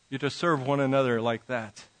 You're to serve one another like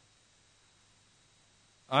that.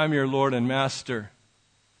 I'm your Lord and Master.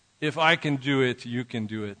 If I can do it, you can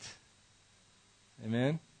do it.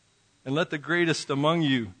 Amen? And let the greatest among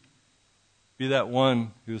you be that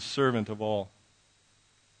one who is servant of all.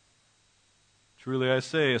 Truly I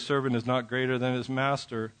say, a servant is not greater than his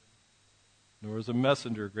master, nor is a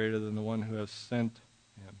messenger greater than the one who has sent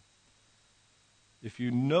him. If you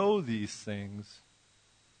know these things,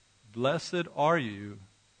 blessed are you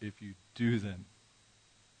if you do them.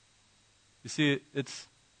 You see, it's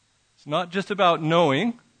not just about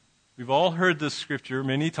knowing. We've all heard this scripture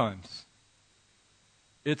many times.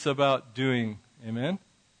 It's about doing. Amen?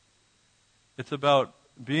 It's about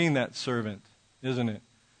being that servant, isn't it?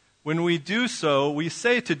 When we do so, we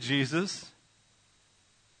say to Jesus,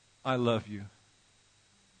 I love you.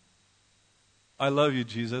 I love you,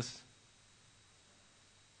 Jesus.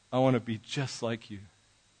 I want to be just like you.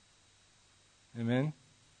 Amen?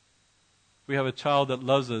 If we have a child that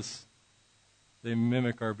loves us, they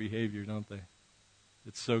mimic our behavior, don't they?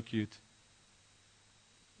 It's so cute.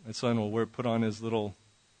 My son will put on his little,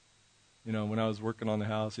 when I was working on the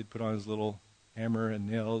house, he'd put on his little hammer and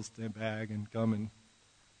nails in a bag and come and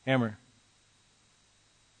hammer.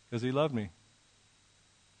 Because he loved me.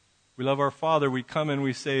 We love our Father. We come and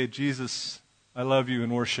we say, Jesus, I love you, in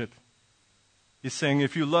worship. He's saying,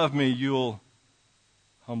 if you love me, you'll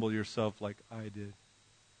humble yourself like I did.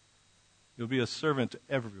 You'll be a servant to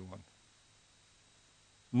everyone.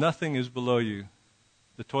 Nothing is below you.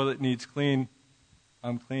 The toilet needs clean.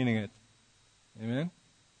 I'm cleaning it. Amen?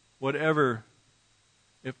 Whatever.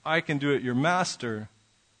 If I can do it, your master.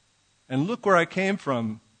 And look where I came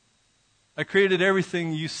from. I created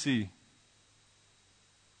everything you see.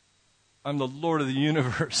 I'm the Lord of the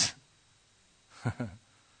universe.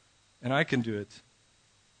 And I can do it.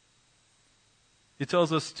 He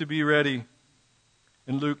tells us to be ready.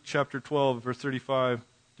 In Luke chapter 12, verse 35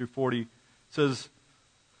 through 40, it says,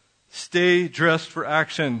 stay dressed for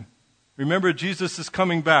action. Remember, Jesus is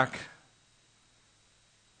coming back.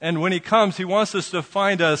 And when he comes, he wants us to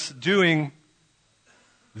find us doing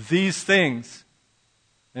these things.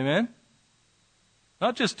 Amen?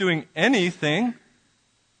 Not just doing anything.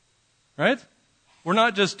 Right? We're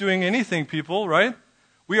not just doing anything, people, right?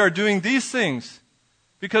 We are doing these things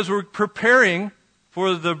because we're preparing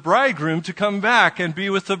for the bridegroom to come back and be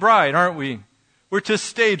with the bride, aren't we? We're to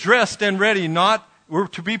stay dressed and ready, we're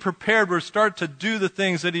to be prepared. We're to start to do the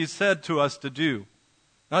things that he said to us to do.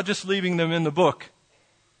 Not just leaving them in the book.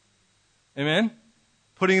 Amen?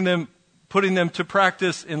 Putting them to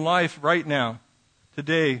practice in life right now.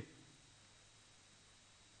 Today,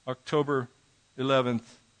 October 11th,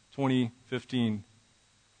 2015.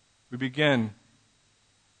 We begin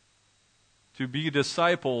to be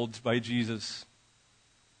discipled by Jesus.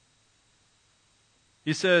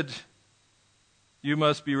 He said, you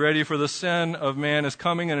must be ready, for the Son of Man is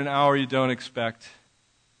coming in an hour you don't expect.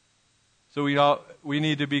 So we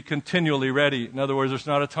need to be continually ready. In other words, there's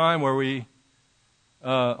not a time where we,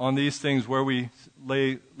 on these things, where we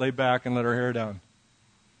lay back and let our hair down.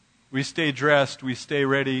 We stay dressed, we stay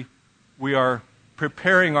ready. We are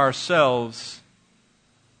preparing ourselves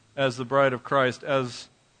as the bride of Christ, as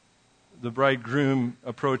the bridegroom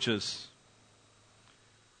approaches.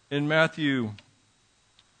 In Matthew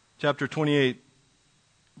chapter 28,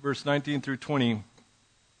 verse 19 through 20,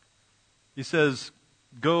 he says,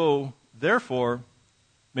 go, therefore,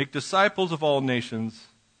 make disciples of all nations,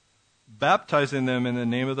 baptizing them in the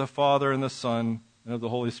name of the Father and the Son and of the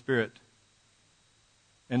Holy Spirit,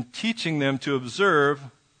 and teaching them to observe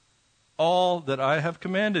all that I have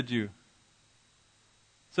commanded you.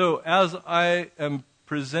 So as I am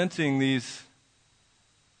presenting these,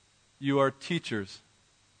 you are teachers.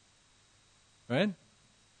 Right?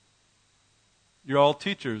 You're all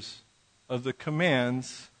teachers of the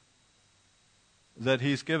commands that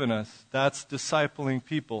he's given us. That's discipling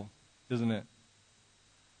people, isn't it?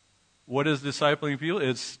 What is discipling people?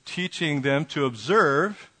 It's teaching them to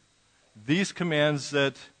observe these commands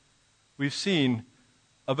that we've seen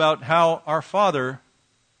about how our Father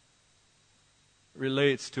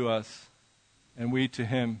relates to us and we to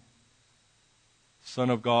him, Son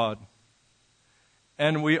of God.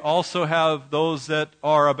 And we also have those that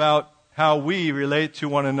are about how we relate to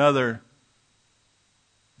one another.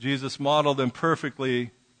 Jesus modeled them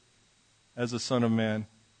perfectly as the Son of Man.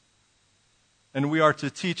 And we are to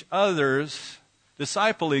teach others,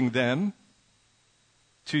 discipling them,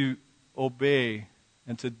 to obey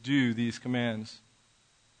and to do these commands.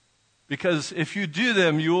 Because if you do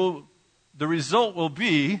them, the result will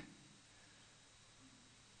be,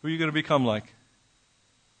 who are you going to become like?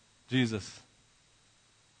 Jesus.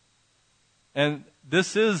 And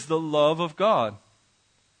this is the love of God,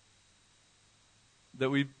 that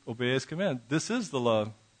we obey His command. This is the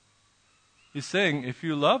love. He's saying, if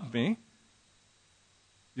you love me,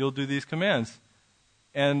 you'll do these commands.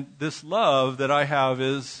 And this love that I have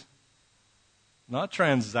is not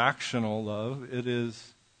transactional love, it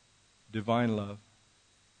is divine love.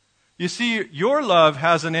 You see, your love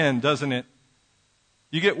has an end, doesn't it?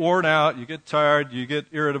 You get worn out, you get tired, you get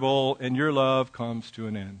irritable, and your love comes to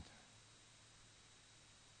an end.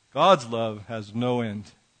 God's love has no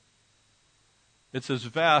end. It's as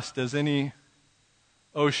vast as any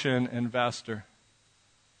ocean and vaster.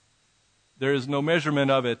 There is no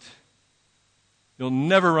measurement of it. You'll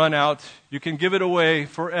never run out. You can give it away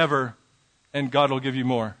forever, and God will give you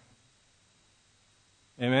more.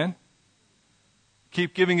 Amen?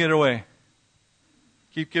 Keep giving it away.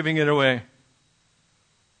 Keep giving it away.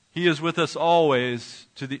 He is with us always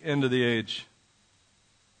to the end of the age.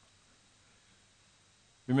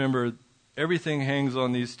 Remember, everything hangs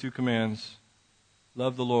on these two commands.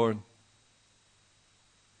 Love the Lord.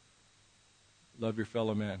 Love your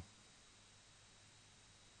fellow man.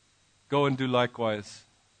 Go and do likewise.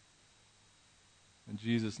 In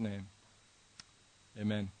Jesus' name,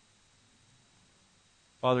 amen.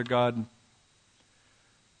 Father God,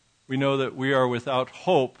 we know that we are without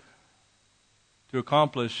hope to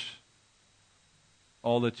accomplish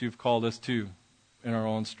all that you've called us to in our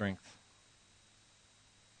own strength.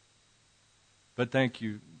 But thank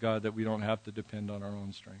you, God, that we don't have to depend on our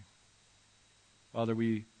own strength. Father,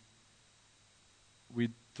 we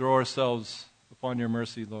throw ourselves upon your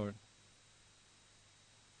mercy, Lord.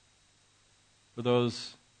 For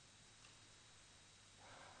those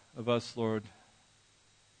of us, Lord,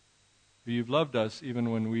 who you've loved us even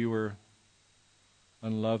when we were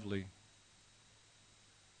unlovely,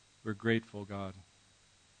 we're grateful, God,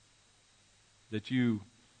 that you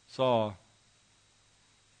saw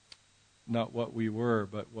not what we were,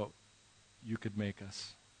 but what you could make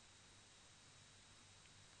us.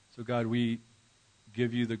 So, God, we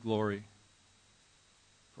give you the glory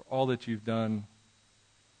for all that you've done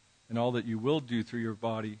and all that you will do through your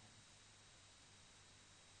body.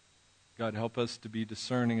 God, help us to be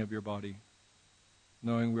discerning of your body,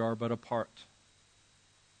 knowing we are but a part.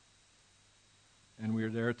 And we are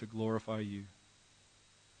there to glorify you.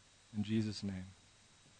 In Jesus' name.